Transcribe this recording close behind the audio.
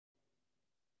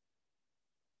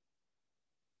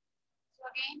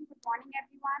again. Good morning,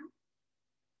 everyone.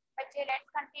 बच्चे, let's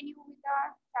continue with the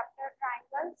chapter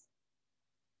triangles.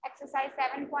 Exercise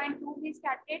 7.2 we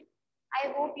started. I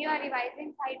hope you are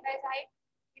revising side by side.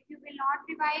 If you will not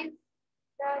revise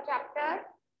the chapter,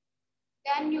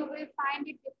 then you will find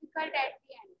it difficult at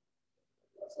the end.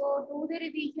 So do the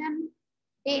revision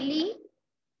daily.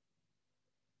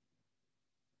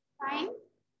 Fine.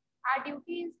 Our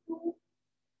duty is to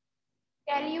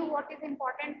tell you what is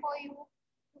important for you,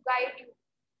 to guide you.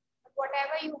 But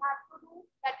whatever you have to do,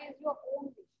 that is your own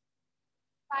wish.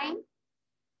 Fine.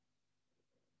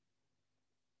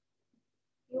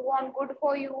 You want good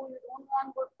for you, you don't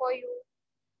want good for you.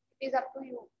 It is up to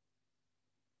you.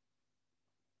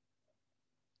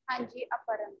 हाँ जी,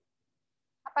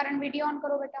 अपहरण video on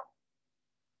करो बेटा.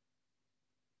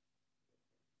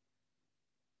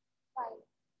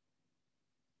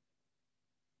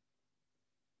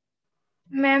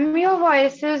 Ma'am, your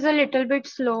voice is a little bit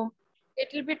slow.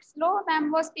 Little bit slow?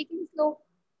 Ma'am was speaking slow.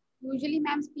 Usually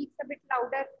ma'am speaks a bit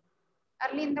louder.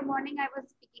 Early in the morning I was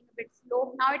speaking a bit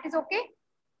slow. Now it is okay?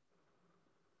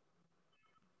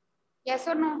 Yes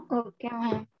or no? Okay,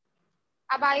 ma'am.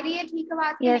 अब आ रही है ठीक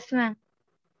आवाज? Yes, ma'am.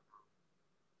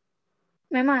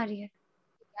 Ma'am आ रही है.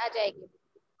 आ जाएगी.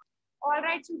 All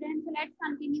right, students, let's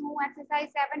continue exercise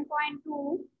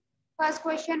 7.2. First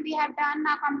question we have done.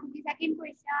 Now come to the second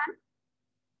question.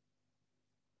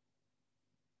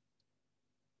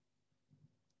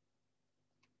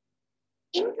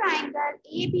 In triangle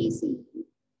ABC,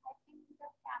 I think the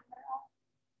camera.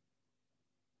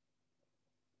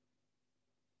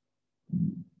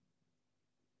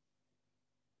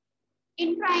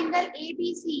 In triangle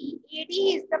ABC, AD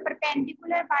is the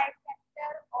perpendicular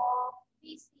bisector of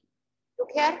BC.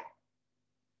 Look here.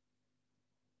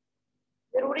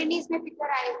 जरूरी नहीं इसमें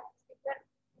figure आए. Figure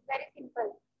is very simple.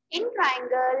 In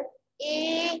triangle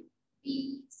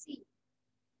ABC,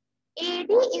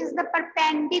 AD is the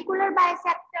perpendicular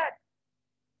bisector.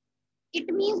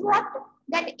 It means what?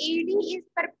 That AD is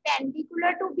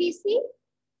perpendicular to BC.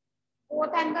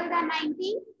 Both angles are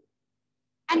 90.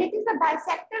 And it is the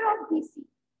bisector of BC.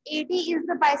 AD is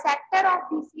the bisector of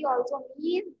BC also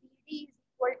means BD is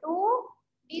equal to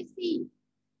BC.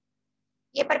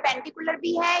 ये perpendicular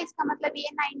भी है, इसका मतलब ये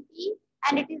 90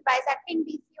 and it is bisecting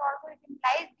BC also. It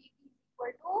implies BD is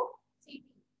equal to CD.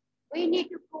 We need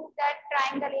to prove that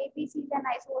triangle ABC is an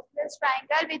isosceles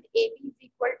triangle with AB is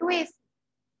equal to AC.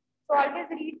 So always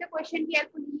read the question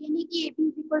carefully. ये नहीं कि AB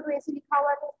is equal to AC लिखा हुआ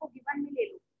है तो उसको given में ले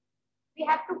लो. We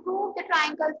have to prove the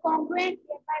triangles congruent.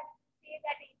 Thereby we say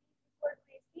that AB is equal to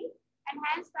AC and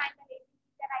hence triangle ABC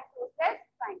is an isosceles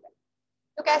triangle.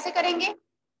 तो कैसे करेंगे?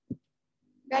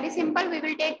 Very simple. We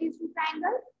will take these two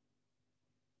triangles.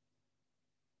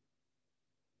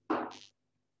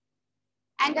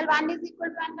 Angle 1 is equal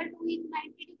to angle 2 is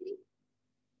 90 degree.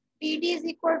 BD is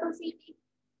equal to CD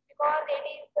because AD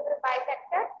is the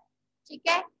bisector. ठीक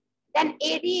है? Then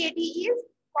AD is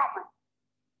common.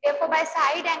 Therefore, by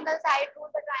side angle side rule,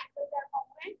 the triangles are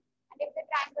congruent. And if the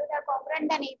triangles are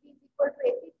congruent, then AB is equal to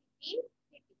AC, CD,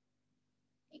 CD.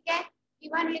 ठीक है?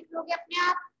 Even लिख लोगे अपने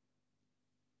आप.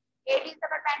 AD is the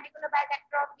perpendicular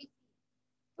bisector of BC.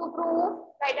 To prove,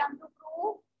 write down to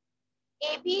prove,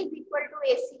 AB is equal to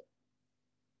AC.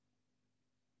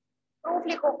 Proof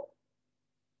लिखो.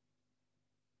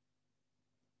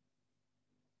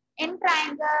 In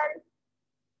triangle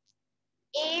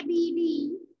ABD,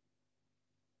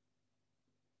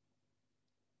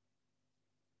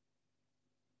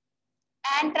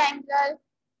 and triangle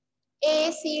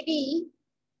ACD,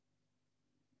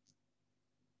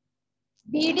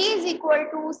 BD is equal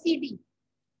to CD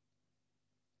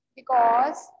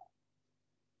because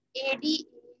AD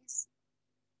is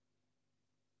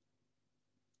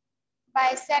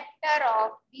bisector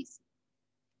of BC.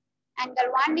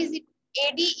 Angle 1 is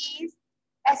AD is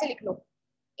ऐसे लिख लो.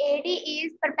 AD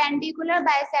is perpendicular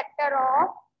bisector of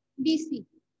BC.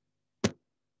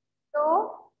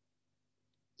 तो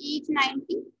each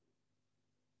 90.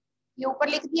 ये ऊपर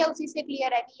लिख दिया उसी से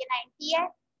क्लियर है कि ये 90 है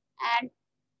and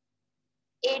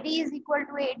AD is equal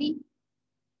to AD.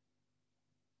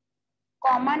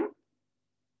 Common.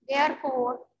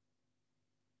 Therefore,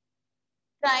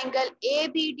 triangle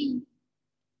ABD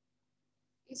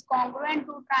is congruent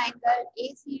to triangle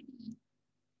ACD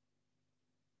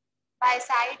by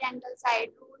side angle side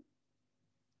rule.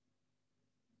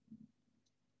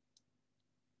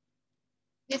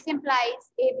 This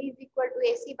implies AB is equal to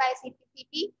AC by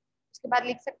CPCT. उसके बाद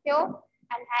लिख सकते हो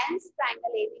and hence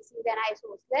triangle ABC is an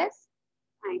isosceles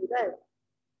triangle.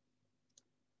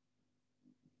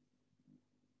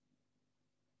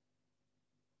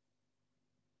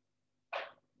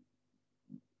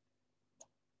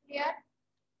 Clear?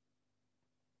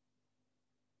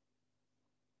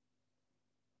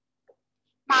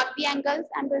 the angles.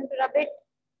 I'm going to rub it.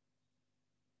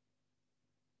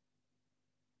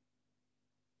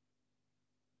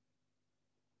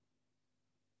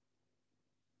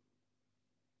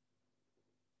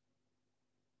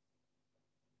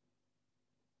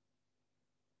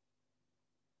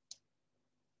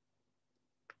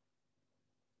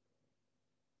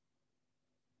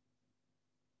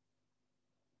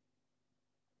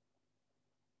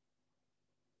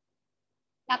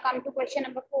 Now come to question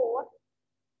number 4.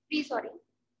 3, sorry.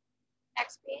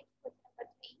 Next page, question number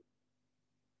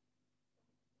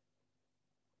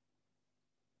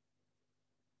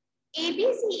 3.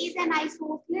 ABC is an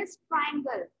isosceles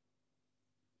triangle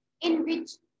in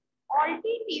which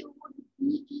altitude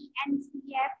DE and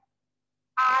CF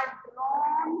are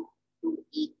drawn to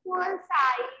equal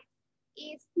sides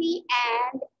AC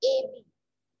and AB.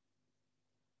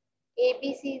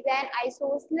 ABC is an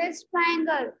isosceles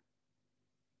triangle.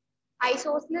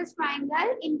 Isosceles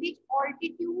triangle in which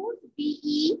altitude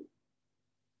DE,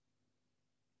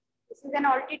 this is an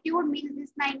altitude, means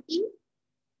this 90,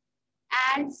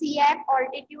 and CF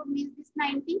altitude means this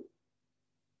 90,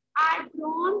 are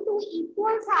drawn to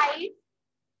equal sides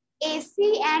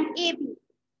AC and AB.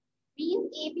 Means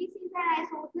ABC is an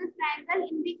isosceles triangle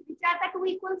in which are the two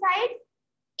equal sides?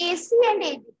 AC and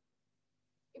AB.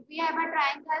 If we have a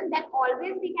triangle, then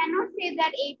always we cannot say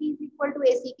that AB is equal to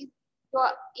AC. तो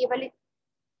ये वाले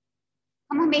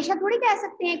हम हमेशा थोड़ी कह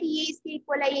सकते हैं कि ये इसके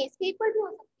इक्वल है, ये इसके इक्वल भी हो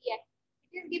सकती है.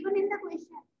 It is given in the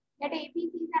question that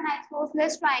ABC is an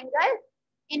isosceles triangle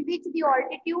in which the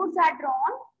altitudes are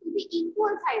drawn to the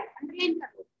equal sides. Underline कर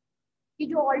लो कि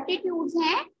जो altitudes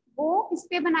हैं वो किस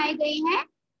पे बनाए गए हैं?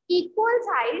 Equal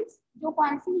sides, जो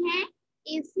कौन सी हैं?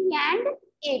 AC and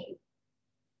AB.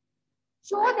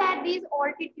 Show that these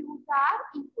altitudes are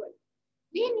equal.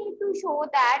 We need to show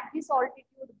that this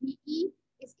altitude BE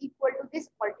is equal to this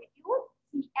altitude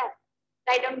CF.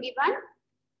 Write down given.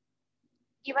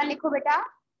 Given लिखो बेटा.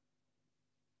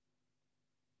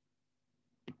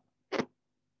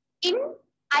 In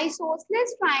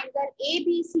isosceles triangle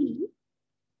ABC,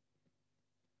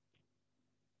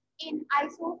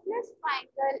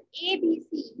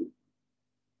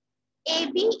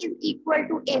 AB is equal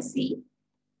to AC.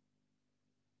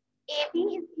 AB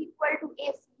is equal to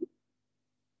AC.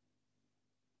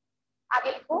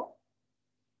 आगे लिखो.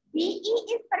 BE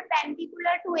is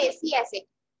perpendicular to AC ऐसे.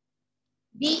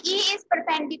 BE is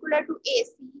perpendicular to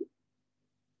AC.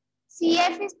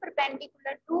 CF is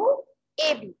perpendicular to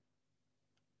AB.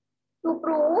 To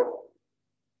prove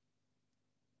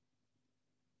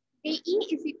BE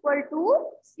is equal to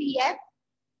CF.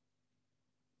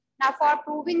 Now for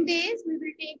proving this, we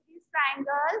will take these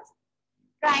triangles.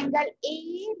 Triangle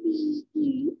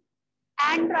ABE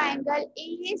and triangle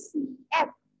ACF.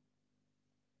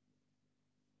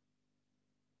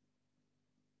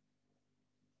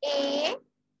 ABE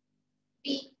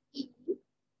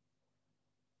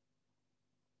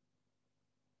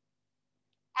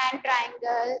and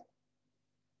triangle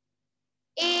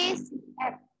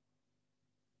ACF.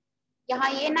 यहाँ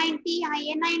ये 90, यहाँ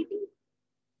ये 90.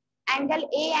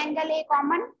 Angle A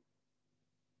common.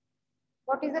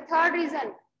 What is the third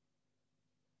reason?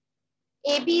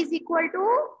 AB is equal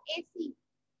to AC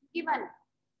given.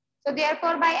 So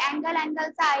therefore by angle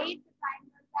side, the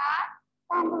triangles are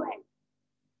congruent.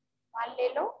 मान ले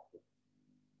लो.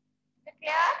 Is it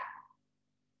clear?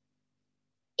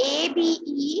 ABE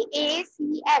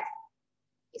ACF.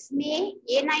 इसमें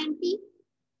ये 90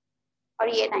 और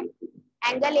ये 90.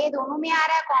 एंगल ए दोनों में आ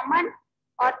रहा है कॉमन.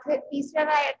 और फिर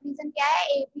तीसरा रीजन क्या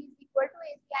है? AB is equal to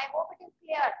AC. I hope it is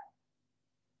clear.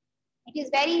 It is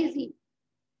very easy.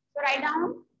 So write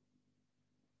down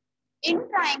in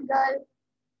triangle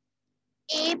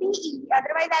ABE.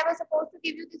 Otherwise, I was supposed to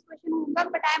give you this question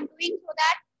homework, but I am doing so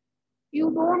that you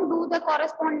don't do the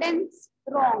correspondence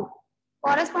wrong.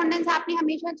 Correspondence आपने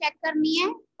हमेशा check करनी है.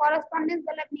 Correspondence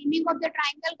गलत, naming of the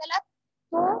triangle गलत,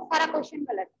 तो सारा question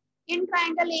गलत. In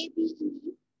triangle ABE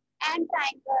and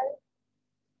triangle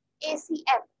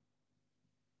ACF,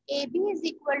 AB is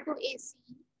equal to AC.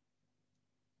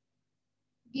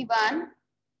 Given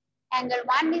angle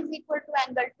 1 is equal to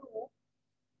angle 2,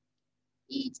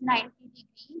 each 90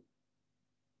 degree.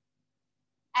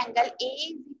 Angle A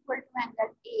is equal to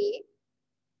angle A.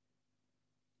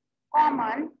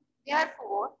 Common,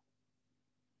 therefore,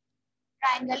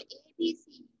 triangle ABC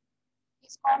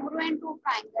is congruent to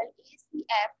triangle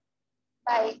ACF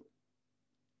by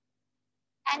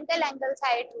angle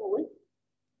side rule.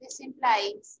 This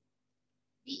implies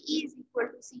BE is equal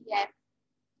to CF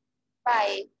by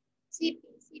CP.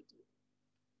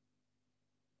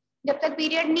 जब तक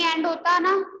period नहीं and होता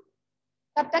ना,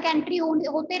 तब तक entry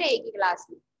होते रहेगी class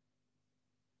में.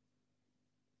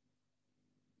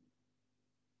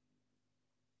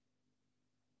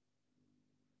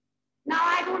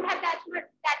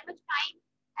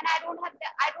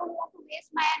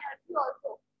 you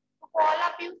also to call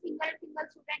up you single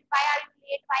student, why are you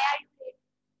late, why are you late?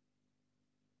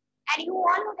 And you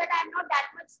all know that I am not that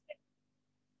much strict.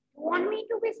 You want me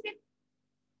to be strict?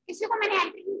 किसी को मैंने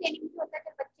entry नहीं देनी, मुझे होता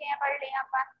है बच्चे हैं पढ़ लें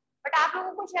अपन, बट आप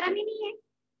लोगों को शर्म ही नहीं है.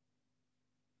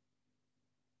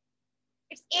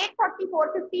 It's 8:44,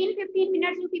 15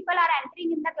 minutes you people are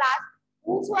entering in the class.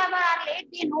 Whosoever are late,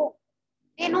 they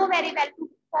know very well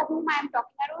for whom I am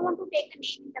talking. I don't want to take the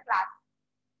name in the class.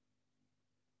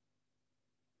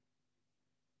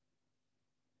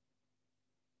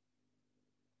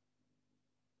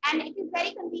 And it is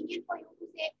very convenient for you to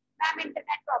say, ma'am,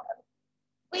 internet problem.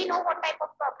 We know what type of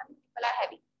problems people are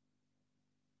having.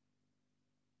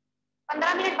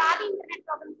 15 minute बाद ही internet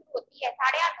problem शुरू होती है,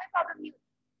 8:30 में problem नहीं होती.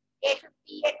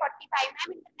 8:50, 8:45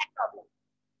 ma'am internet problem.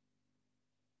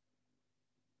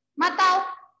 मत आओ.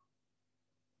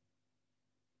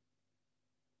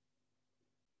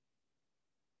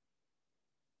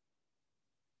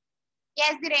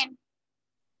 Yes, Dhiren.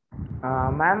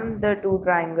 Ma'am, the two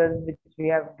triangles which we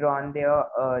have drawn there,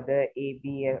 the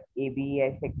AB,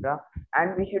 etc.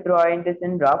 And we should draw in this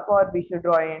in rough or we should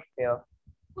draw in sphere?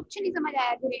 कुछ नहीं समझ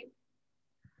आया Dhiren.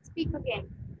 Speak again.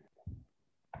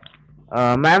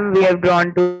 Ma'am, we have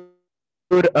drawn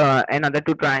another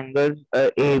two triangles,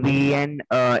 AB and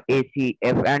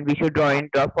ACF, and we should draw in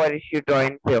rough or we should draw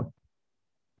in sphere?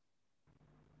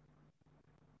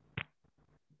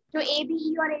 जो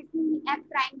ABE और ACF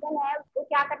triangle है उसको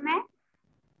क्या करना है?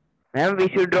 Ma'am, we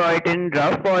should draw it in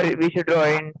rough or we should draw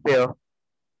in sphere?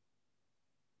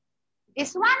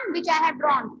 This one which I have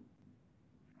drawn.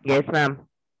 Yes, ma'am.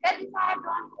 That is I have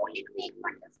drawn only to make you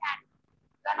understand.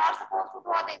 You are not supposed to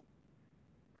draw this.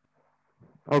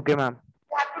 Okay, ma'am.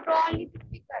 You have to draw only this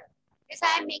figure. This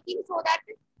I am making so that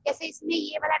जैसे इसमें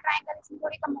ये वाला triangle इसमें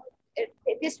थोड़ी कम हो.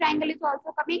 This triangle is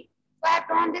also coming. So I have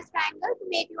drawn this triangle to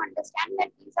make you understand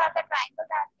that these are the triangles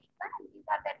I have taken and these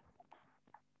are the.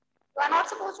 You are not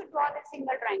supposed to draw this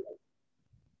single triangle.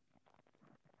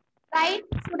 Right?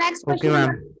 So next question. Okay,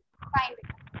 ma'am. Fine.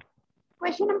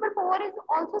 Question number 4 is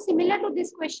also similar to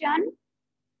this question.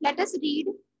 Let us read.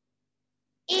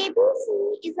 ABC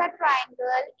is a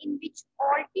triangle in which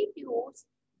altitudes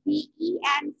BE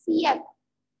and CF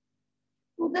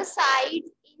to the sides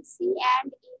AC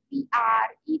and AB are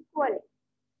equal.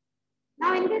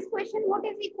 Now in this question, what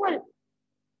is equal?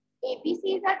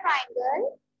 ABC is a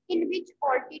triangle in which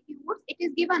altitudes, it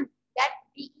is given that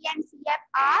BE and CF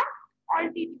are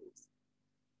altitudes.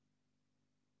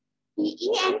 BE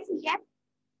and CF,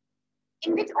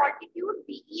 in which altitude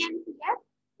BE and CF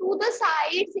to the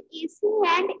sides AC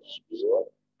and AB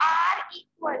are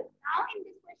equal. Now in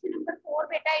this question number 4,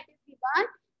 beta, it is given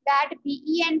that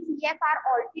BE and CF are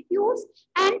altitudes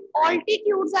and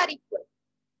altitudes are equal.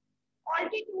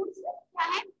 Altitudes क्या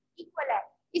है? Equal है.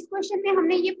 इस question में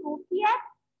हमने ये prove किया है.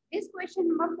 This question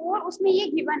number 4 उसमें ये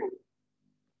given है.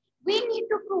 We need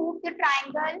to prove the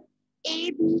triangle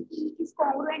ABE is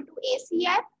congruent to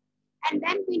ACF and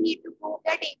then we need to prove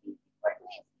that AB is equal to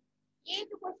AC. ये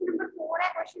जो क्वेश्चन नंबर 4 है,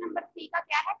 क्वेश्चन नंबर 3 का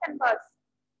क्या है? Converse.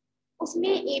 उसमें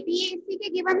AB AC के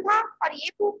given था और ये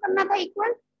प्रूव करना था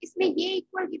इक्वल. इसमें ये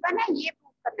इक्वल गिवन है, ये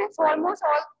प्रूव करना है. So almost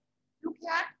all look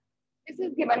here, this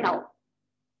is given now.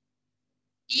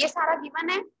 ये सारा गिवन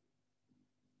है.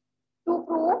 To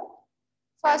prove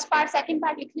first part second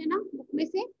part लिख लेना बुक में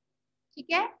से, ठीक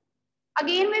है.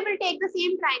 Again we will take the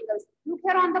same triangles. Look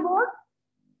here on the board.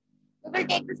 We will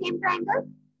take the same triangle.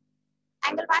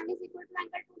 Angle 1 is equal to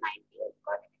angle 290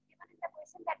 because it is given in the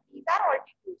question that these are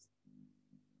altitudes.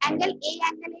 Angle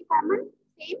A common,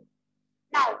 same.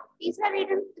 Now, तीसरा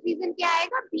reason क्या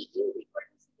आएगा? BE is equal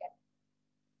to CF.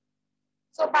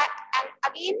 So by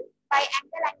again by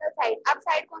angle side. अब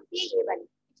side कौन सी है? ये वाली.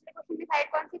 पिछले question में side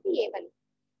कौन सी थी? ये वाली.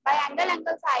 By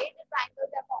angle side, the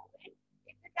triangles are congruent.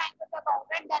 If the triangles are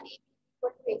congruent, then AB is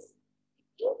equal to AC.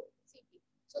 CP.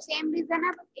 So same reason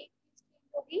है, बस एक चीज change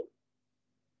होगी.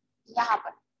 यहाँ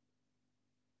पर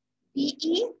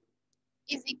BE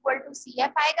is equal to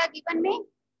CF आएगा गिवन में.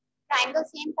 ट्राइंगल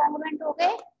सेम कॉन्ग्रुएंट हो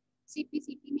गए. CP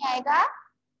में आएगा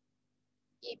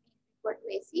AB is equal to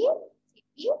AC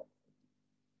CP.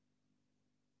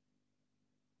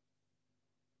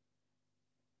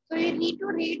 So you need to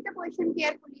read the question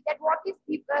carefully that what is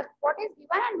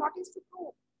given and what is to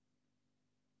prove.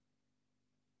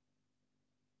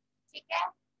 ठीक है,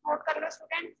 note कर लो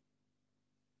student.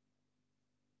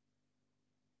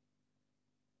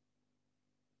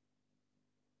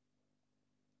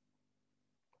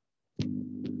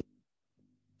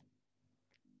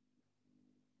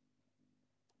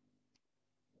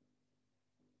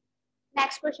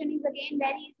 Next question is again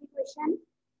very easy question.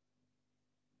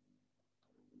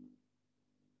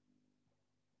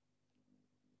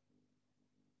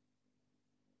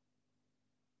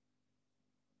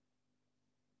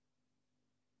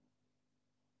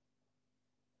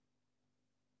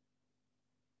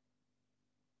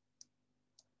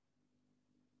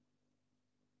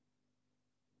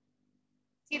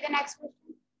 See the next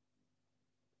question.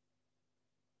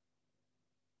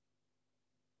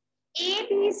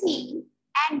 ABC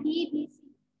and DBC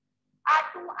are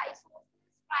two isosceles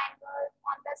triangles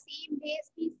on the same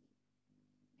base BC.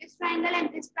 This triangle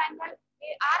and this triangle,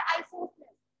 they are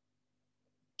isosceles.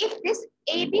 If this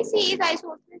ABC is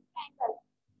isosceles triangle,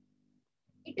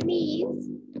 it means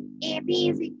AB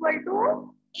is equal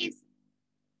to AC.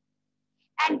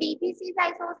 And DBC is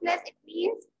isosceles, it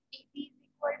means DB is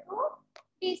equal to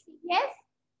BC. Yes?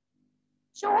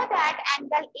 Show that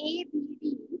angle ABD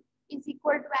is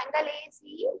equal to angle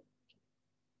AC.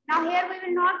 Now here we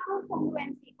will not prove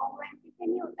congruency. Congruency से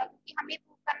नहीं होता क्योंकि हमें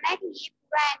prove करना है कि ये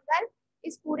पूरा एंगल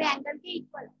इस पूरे एंगल के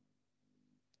इक्वल है.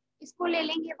 इसको ले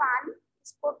लेंगे 1,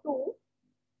 इसको 2,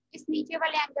 इस नीचे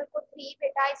वाले एंगल को 3,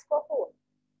 बेटा इसको 4.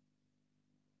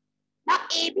 Now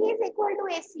AB is equal to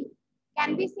AC.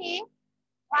 Can we say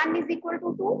 1 is equal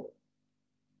to 2?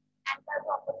 Angles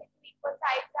opposite to equal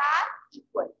sides are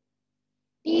equal.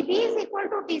 DB is equal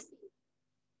to DC.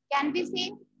 Can we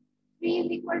say 3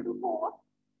 is equal to 4?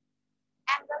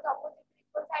 Angles opposite to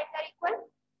equal sides are equal.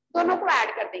 दोनों को add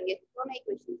कर देंगे, दोनों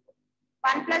equation को.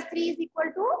 1 plus 3 is equal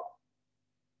to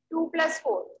 2 plus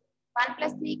 4. 1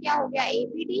 plus 3 क्या हो गया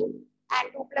ABD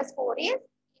and 2 plus 4 is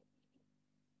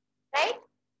right.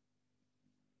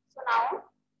 So now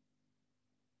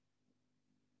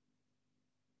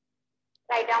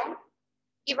write down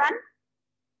given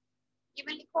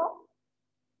लिखो.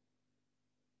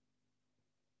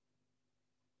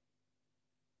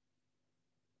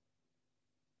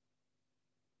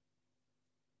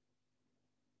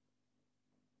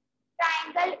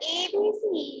 Triangle ABC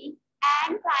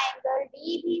and triangle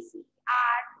DBC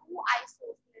are two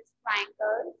isosceles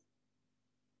triangles.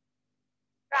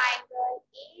 Triangle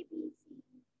ABC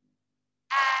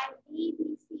and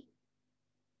DBC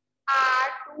are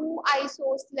two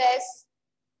isosceles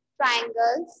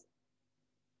triangles.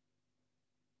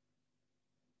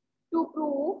 To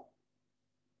prove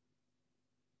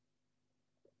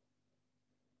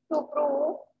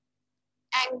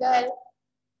angle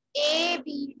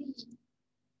ABD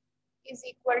is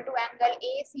equal to angle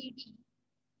ACD.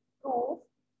 Proof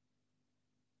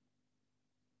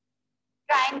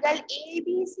triangle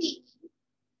ABC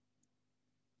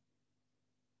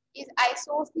is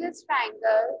isosceles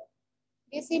triangle.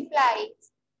 This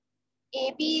implies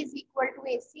AB is equal to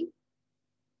AC.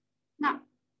 Now,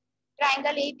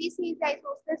 triangle ABC is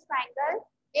isosceles triangle.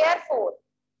 Therefore,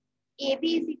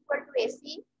 AB is equal to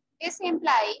AC. This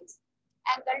implies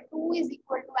angle 2 is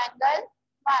equal to angle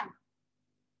 1.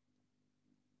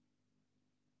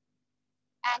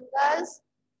 Angles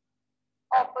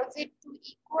opposite to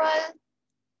equal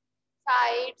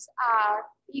sides are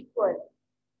equal.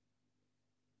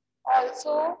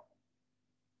 Also,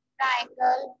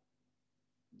 triangle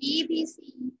DBC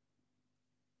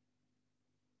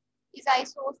is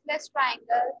isosceles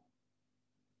triangle.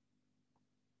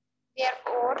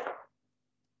 Therefore,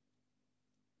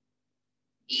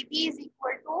 DB is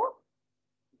equal to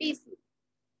BC.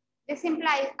 This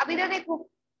implies, अब इधर देखो,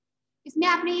 इसमें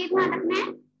आपने ये ध्यान रखना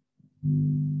है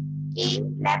कि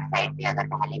लेफ्ट साइड पे अगर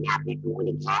पहले में आपने 2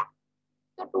 लिखा है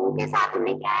तो 2 के साथ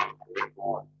हमें क्या ऐड करना है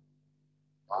 4.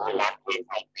 तो लेफ्ट हैंड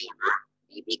साइड पे यहाँ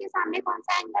DB के सामने कौन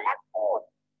सा एंगल है 4.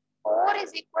 4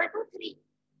 is equal to 3.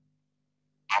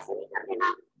 ऐसे नहीं कर देना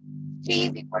 3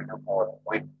 is equal to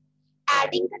 4.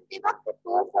 एडिंग करते वक्त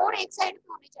 2 4 एक साइड पे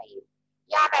होने चाहिए.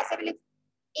 या आप ऐसे भी लिख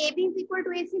AB is equal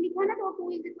to AC लिखा है ना तो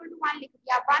 2 is equal to 1 लिख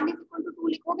दिया. 1 is equal to 2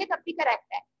 लिखोगे तब भी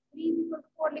करेक्ट है. 3 is equal to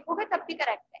 4 लिखोगे तब भी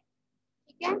करेक्ट है.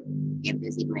 ठीक है. गिव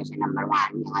दिस इक्वेशन नंबर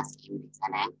 1 यहाँ सेम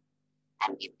रीजन है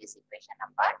and give this equation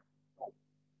number 2.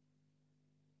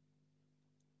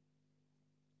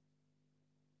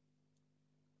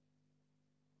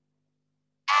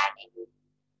 Adding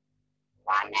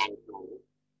 1 and 2.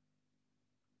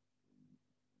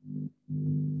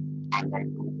 Angle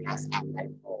 2 plus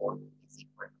angle 4 is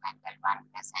equal to angle 1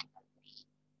 plus angle 3.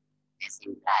 This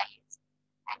implies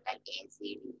angle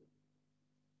ACD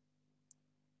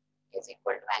is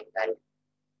equal to angle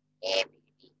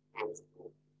ABD and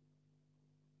 2.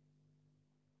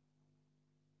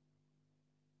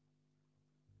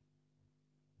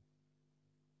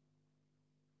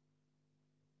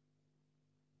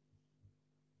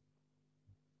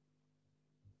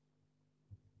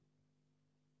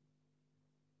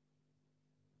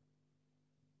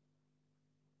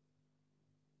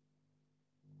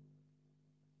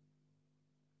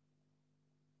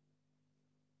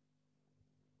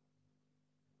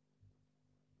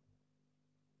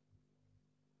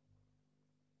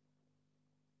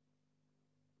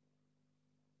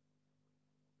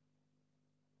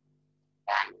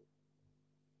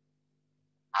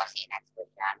 Now see next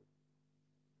question.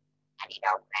 Any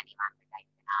doubt for anyone that I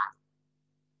can ask?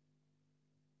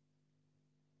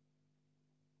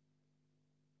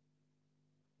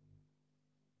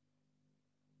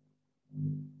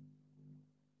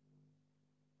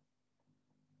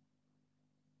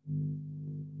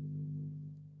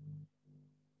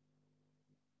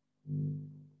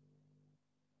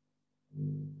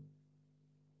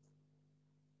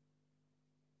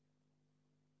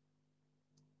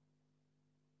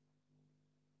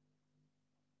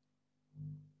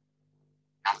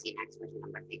 Now see next question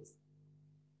number 6.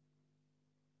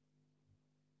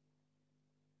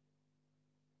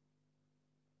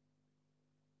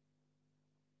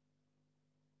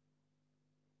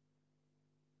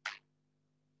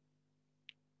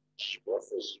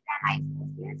 ABC is an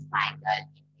isosceles triangle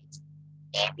in which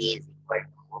AB is equal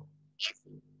to AC.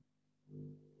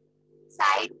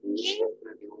 Side B is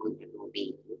reduced to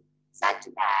B such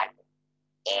that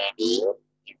AD is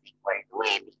equal to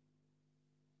AB.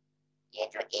 ये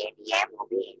जो AD है वो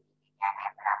भी AB के क्या है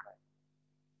बराबर.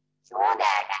 Show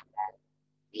that angle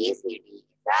BCD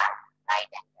is a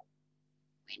right angle.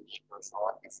 We need to show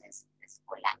this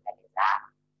full angle is a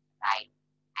right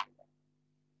angle.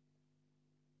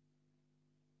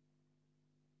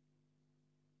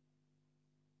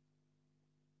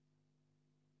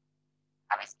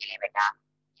 अब इसके लिए बेटा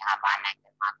यहाँ 1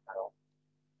 एंगल मार्क करो,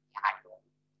 यहाँ 2,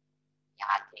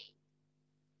 यहाँ 3,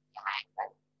 यहाँ angle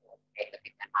 4. Take the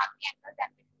picture, mark the angle, then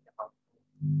we shoot about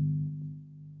 2.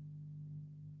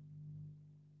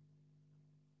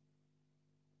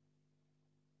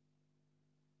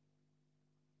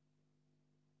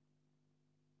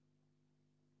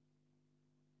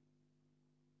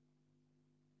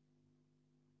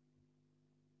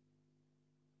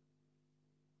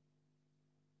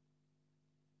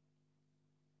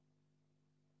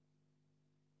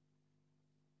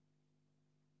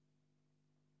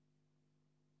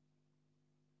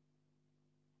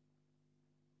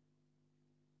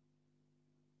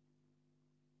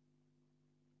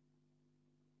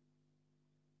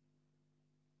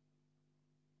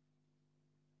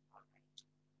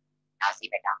 Now see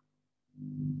beta,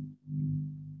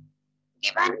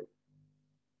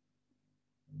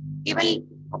 given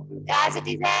as it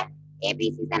is a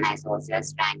ABC is an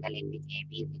isosceles triangle in which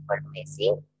AB is equal to AC.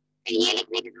 फिर ये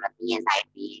लिखने की जरूरत नहीं है, side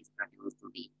B is produced to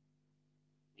D.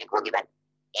 लिखो given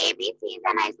ABC is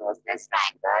an isosceles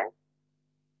triangle,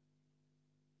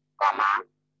 comma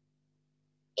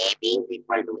AB is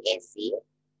equal to AC.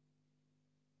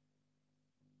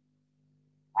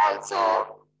 Also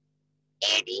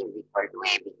AD is equal to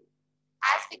AB.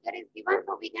 As figure is given,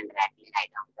 so we can directly write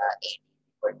down the AD is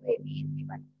equal to AB is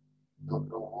given. To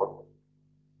prove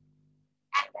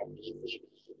angle BCD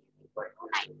is equal to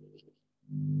 90 degree.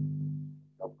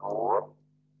 To prove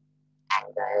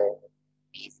angle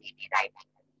BCD right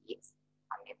angle is,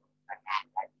 हमने prove करना है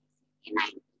angle BCD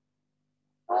 90.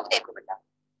 Proof देखो बेटा.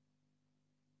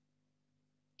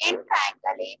 In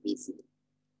triangle ABC,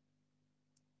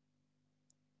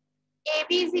 AB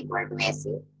is equal to AC.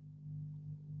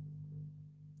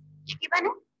 ये given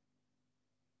है.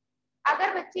 अगर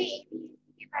बच्चे AB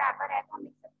के बराबर है तो हम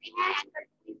लिख सकते हैं angle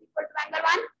 2 is equal to angle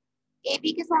 1. AB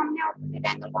के सामने ऑपोजिट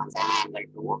एंगल कौन सा है? Angle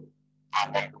 2.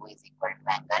 Angle 2 is equal to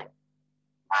angle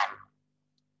 1.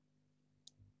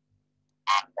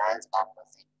 Angles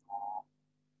opposite to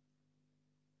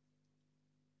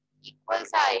equal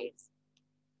sides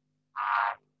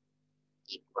are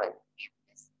equal. Give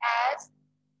this as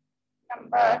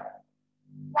number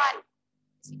 1.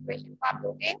 इस इक्वेशन को आप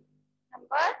लोगे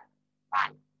number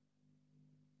 1.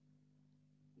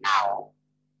 Now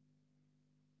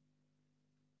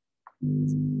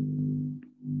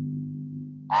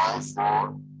also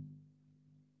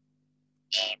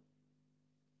A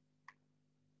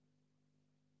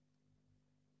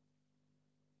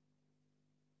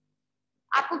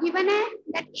आपको गिवन है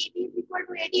that AB is equal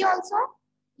to AD also.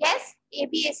 Yes,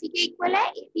 AB AC के equal है,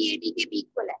 AB AD के भी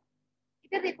इक्वल है.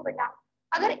 इधर देखो बेटा,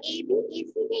 अगर AB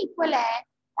AC के इक्वल है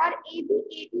और AB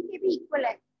AD के भी इक्वल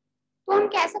है तो हम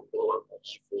कह सकते हैं कि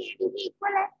AC AD के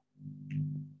इक्वल है.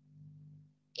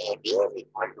 AB is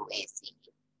equal to AC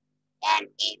and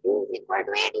AB is equal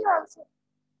to AD also.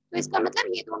 तो इसका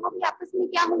मतलब ये दोनों भी आपस में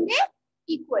क्या होंगे?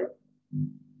 Equal.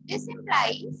 This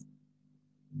implies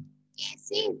AC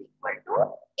is equal to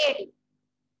AD.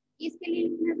 इसके लिए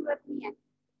लिखने की जरूरत नहीं है.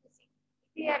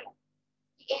 क्लियर है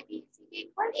कि AB AC के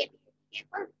इक्वल, AD के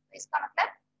इक्वल. तो इसका मतलब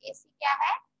AC क्या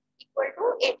है? Equal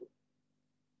to AD.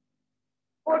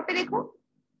 बोर्ड पे देखो.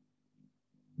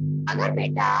 अगर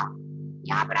बेटा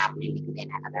यहाँ पर आपने लिख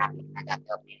देना है, अगर आप लिखना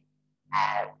चाहते हो अपने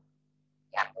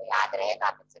आपको याद रहेगा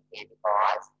आप लिख सकते हैं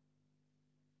because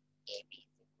AB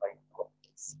is equal to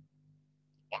AC.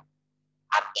 ठीक है,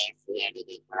 अब AC AD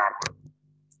के इक्वल आता है।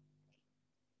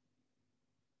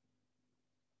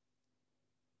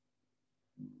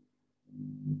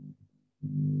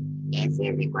 AC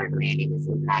is equal to AD, this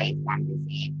implies that the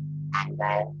same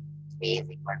angle 3 is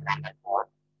equal to angle 4,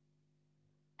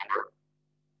 है ना।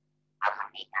 अब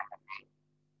हमने क्या करना है,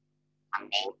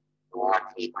 हमने 2 और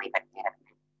 3 को इकट्ठे रखना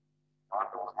है, तो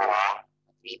 2 उधर है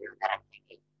तो 3 भी उधर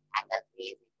रखेंगे, angle 3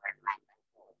 is equal to angle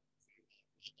 4, since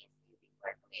AC is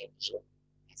equal to AD,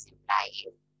 this implies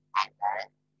angle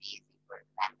 3 is equal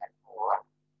to angle 4,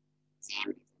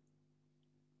 same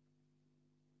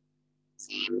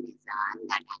reason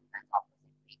that angles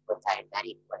opposite equal sides are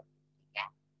equal, ठीक है।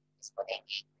 इसको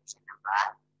देंगे इक्वेशन नंबर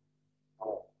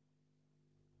 2,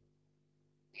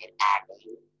 फिर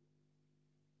adding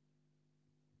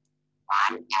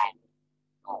 1 and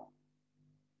 2,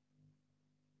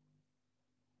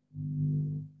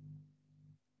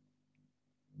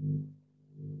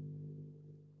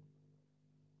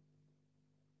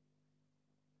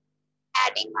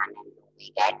 adding 1 and 2 we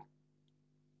get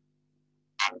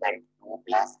angle 2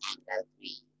 plus angle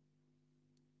 3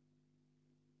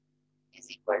 is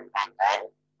equal to angle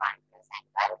 1 plus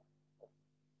angle 2.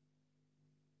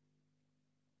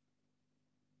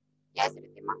 Yes,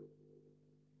 Ritima.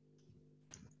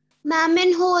 Ma'am,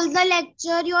 in whole the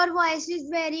lecture, your voice is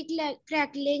very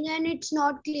crackling and it's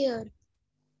not clear.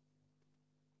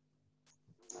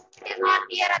 It is not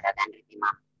clear other than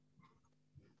Ritima.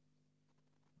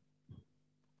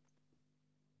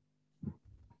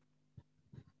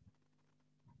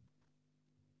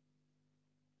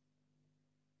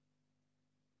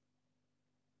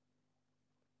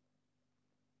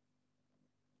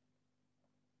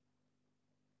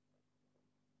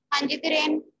 हाँ जी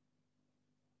किरण।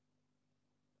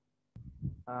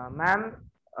 Ma'am,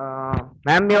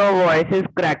 your voice is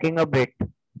cracking a bit,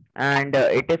 and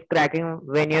it is cracking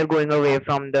when you're going away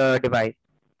from the device.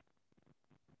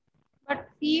 But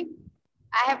see,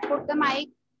 I have put the mic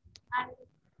and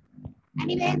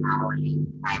anyway now only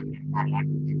 5 minutes are left.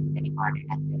 This is the recorded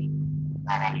lecture.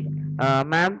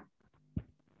 Ma'am,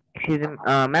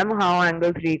 ma'am, how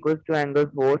angle 3 equals to angle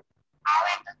 4? How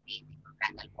angle 3 is equal to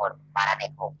angle 4? दोबारा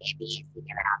देखो, AB AC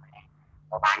के बराबर है,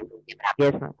 तो 1 2 के बराबर।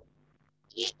 Yes, ma'am.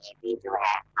 ये AB जो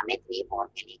है, हमें 3 4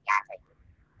 के लिए क्या चाहिए?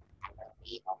 एंगल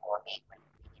 3 और 4 के इक्वल के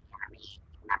लिए हमें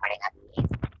लिखना पड़ेगा कि AC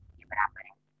के बराबर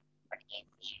है, बट AC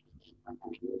AD के इक्वल तो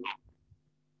नहीं है।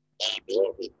 AB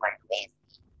is equal to AC,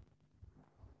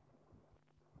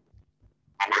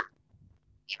 है ना?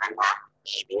 गिवन था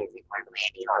AB is equal to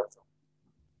AD also.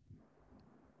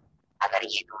 अगर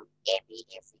ये दोनों AB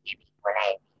AC के भी इक्वल है,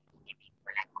 AD के भी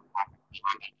इक्वल है, हम कह सकते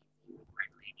हैं that AC is equal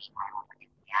to AD। और ऑपोजिट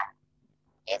क्या?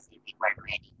 AC is equal to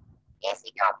AD। AC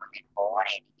के ऑपोजिट 4,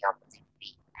 AD के opposite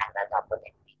 3, angles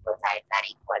opposite equal sides are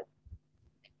equal.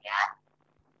 क्या?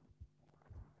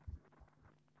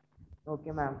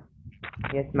 Okay, ma'am.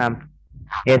 Yes, ma'am.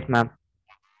 Yes, ma'am.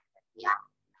 Yeah.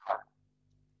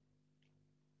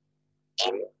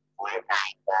 In full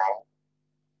triangle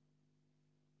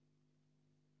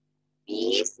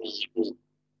BCD,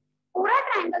 पूरा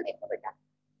triangle देखो बेटा,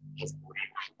 इस पूरे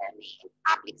ट्रायंगल में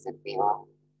आप लिख सकते हो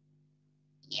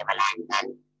ये वाला angle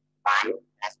 1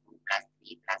 plus 2 plus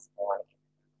 3 plus 4 is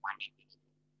 180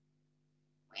 degree.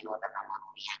 We know the sum of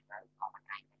three angles of a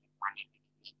triangle is 180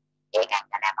 degree. एक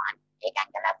एंगल है 1, एक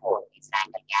एंगल है 4, तीसरा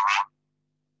एंगल क्या है?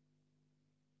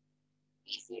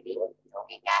 BCD, जो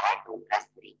कि क्या है 2 plus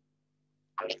 3.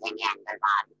 हम लिखेंगे angle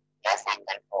 1 plus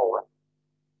angle 4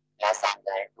 plus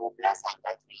angle 2 plus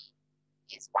angle 3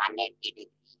 is 180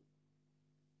 degree,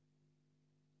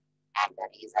 and the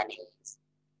reason is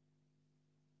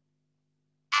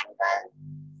angle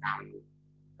sum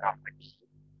property.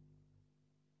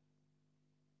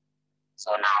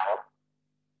 So now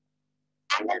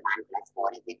angle 1 plus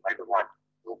 4 is equal to what?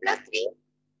 2 plus 3.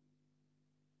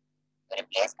 तो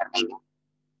replace कर देंगे.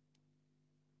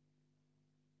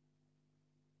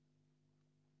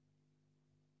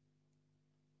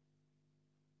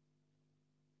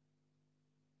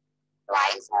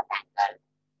 Twice of angle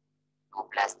 2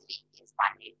 plus 3 is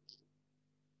 180.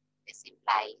 This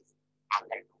implies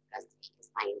angle 2 plus 3 is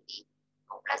 90.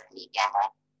 2 plus 3 क्या है?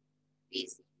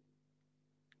 BC.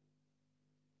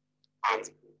 And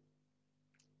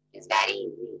it's very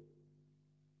easy.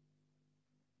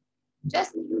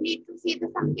 Just you need to see the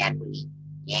sum carefully.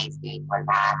 ये इसके equal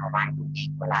था तो 1 2 के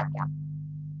इक्वल आ गया.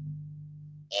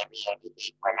 AB AD के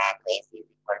इक्वल है तो AC is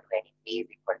equal to AD, 3 is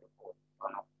equal to 4.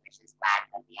 दोनों इक्वेशंस को ऐड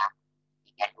कर दिया.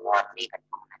 ठीक है, 2 और 3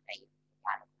 इकट्ठा होना चाहिए.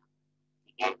 ध्यान रखना.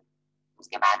 ठीक है,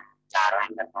 उसके बाद चारों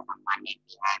एंगल को हम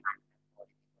 180 है, 1 plus 4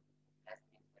 is equal to 2 plus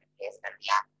 3 को रिप्लेस कर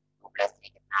दिया. 2 plus 3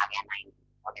 कितना आ गया 9.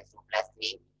 What is 2 plus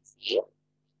 3? C.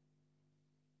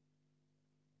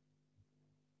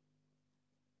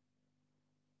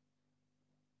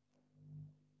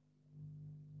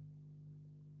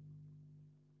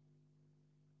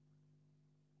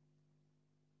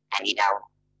 Any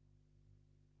doubt?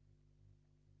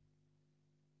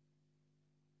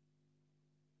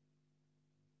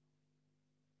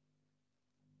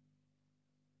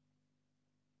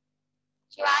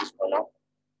 Shivansh बोलो.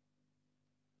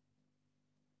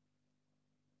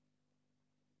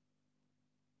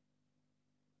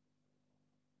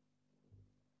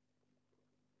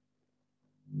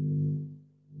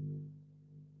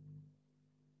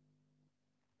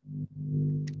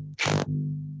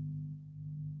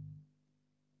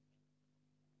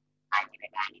 हाँ जी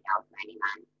बेटा, any doubt to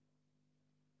anyone?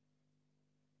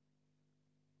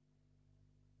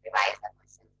 Revise the